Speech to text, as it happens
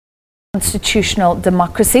Constitutional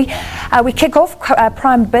democracy. We kick off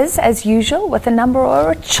Prime Biz as usual with a number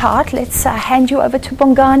or a chart. Let's hand you over to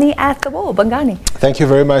Bongani at the wall. Bongani. Thank you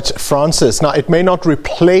very much, Francis. Now, it may not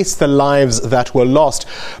replace the lives that were lost,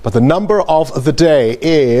 but the number of the day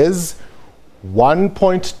is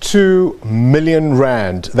 1.2 million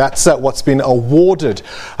rand. That's what's been awarded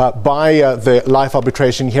by the life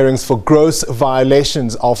arbitration hearings for gross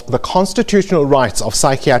violations of the constitutional rights of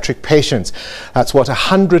psychiatric patients. That's what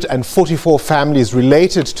 144 families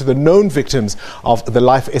related to the known victims of the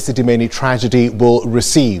Life Esidimeni tragedy will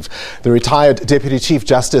receive. The retired Deputy Chief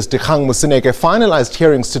Justice Dikgang Moseneke finalised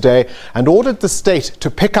hearings today and ordered the state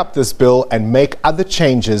to pick up this bill and make other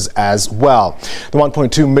changes as well. The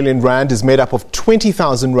 1.2 million rand is made up of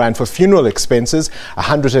 20,000 rand for funeral expenses,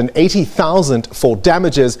 180,000 for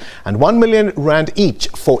damages, and 1 million rand each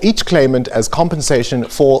for each claimant as compensation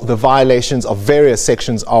for the violations of various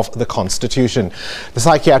sections of the Constitution. The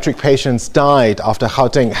psychiatric patients died after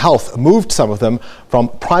Gauteng Health moved some of them from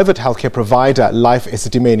private healthcare provider Life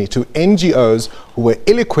Esidimeni to NGOs who were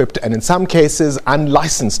ill-equipped and in some cases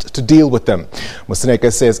unlicensed to deal with them.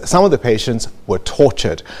 Moseneke says some of the patients were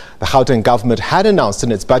tortured. The Gauteng government had announced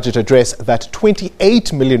in its budget address that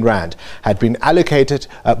 28 million rand had been allocated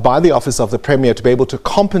by the Office of the Premier to be able to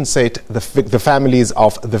compensate the families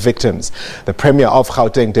of the victims. The Premier of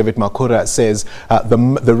Gauteng, David Makura, says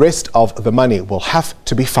the rest of the money will have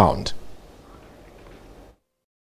to be found.